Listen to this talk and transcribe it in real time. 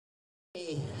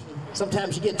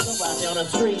Sometimes you get trouble out there on the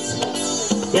streets.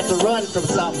 You have to run from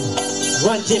something.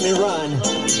 Run, Jimmy, run.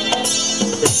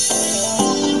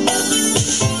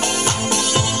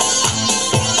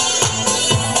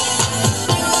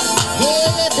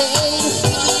 Yeah, babe.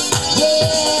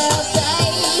 Yeah,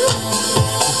 babe.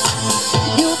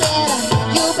 You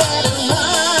better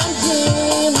run,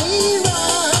 Jimmy,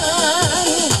 run.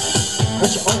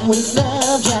 But you always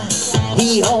loved ya.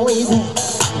 He always had.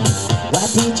 Why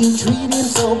did you treat him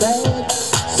so bad,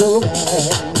 so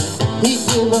bad? He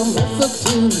give a missile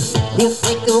too, he'll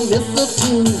take a missile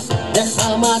too. That's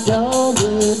how my dog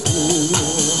would do.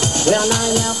 Well, now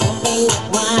you're pumping with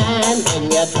wine, and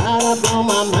you're trying to blow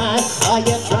my mind. Are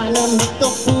you trying to make a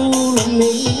fool of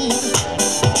me?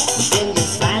 Then you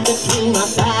slide between my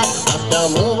thighs, just to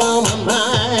move on my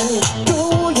mind.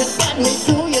 Ooh, you got me,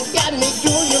 ooh, you got me,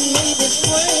 ooh, you made me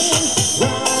scream.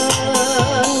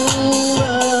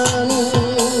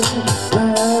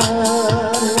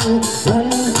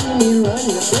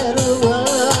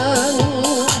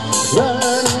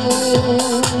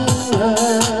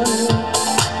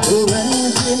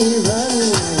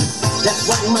 That's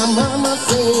what my mama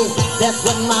said. That's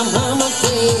what my mama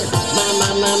said.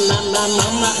 Mama.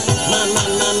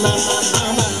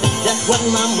 That's what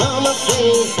my mama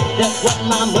said. That's what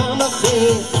my mama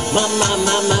said.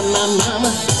 Mama.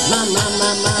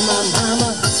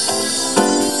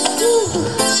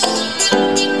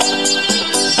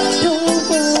 Don't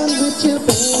run with your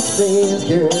best friends,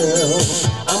 girl.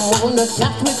 I'm on the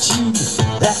couch with you.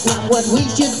 That's not what we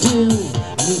should do.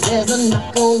 There's a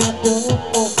knock on the door.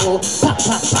 Pop,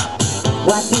 pop, pop.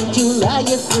 Why did you lie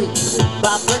your freak?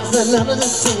 Bob breaks another the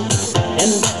sink,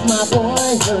 and that's my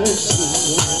boy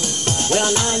Hershey.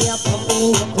 Well, now you're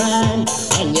pumping, you're crying,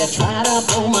 and you try to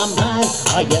blow my mind.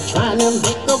 Are you trying to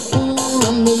make a fool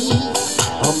of me?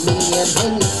 And then you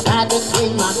try to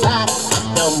take my side,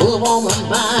 don't move on my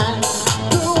mind.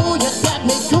 Ooh, you got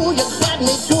me, ooh, you got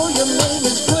me, ooh, you made me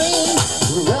scream.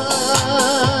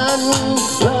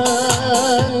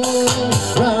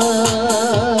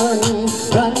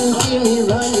 Run, Jimmy,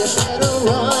 run, you better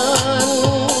run.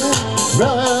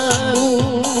 Run,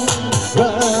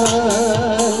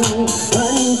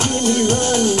 Jimmy,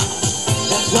 run.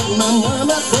 That's what my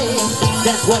mama said.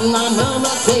 That's what my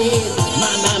mama said.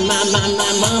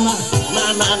 Mama.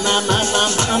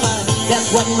 That's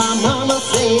what my mama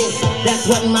said. That's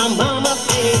what my mama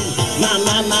said. Mama.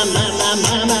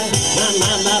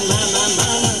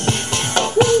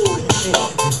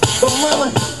 Oh, mama,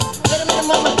 wait a minute,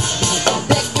 mama.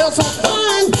 That girl's so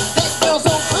fine. That girl's so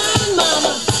fine,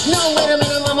 mama. No, wait a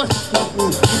minute, mama.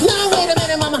 No, wait a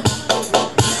minute, mama.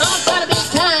 I'm trying to be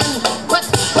kind, but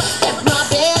that's my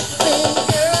best friend,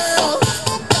 girl.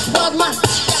 That was my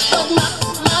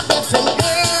best friend,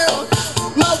 girl.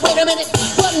 Now wait a minute.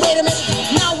 Wait a minute.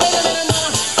 Now wait a minute, mama.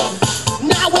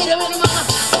 Now wait a minute, mama.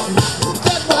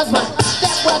 That was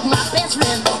my best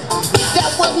friend.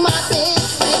 That was my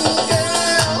best friend,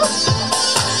 girl.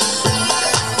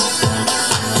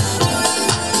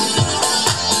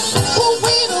 Oh,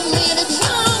 wait a minute,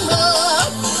 mama.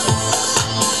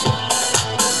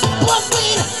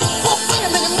 But wait a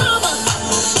minute, mama.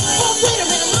 But wait a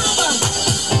minute, mama.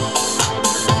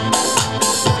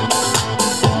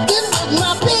 This was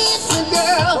my best friend,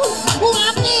 girl. My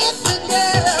best friend,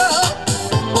 girl.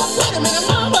 But wait a minute,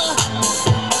 mama.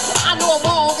 I know I'm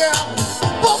wrong, girl.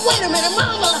 But wait a minute,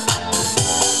 mama.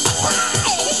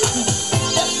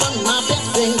 That was my best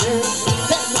friend, girl.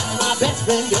 That was my best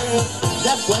friend, girl.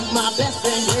 That was my best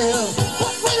friend, girl.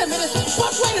 But wait a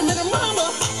minute, mama.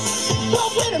 But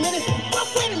wait a minute.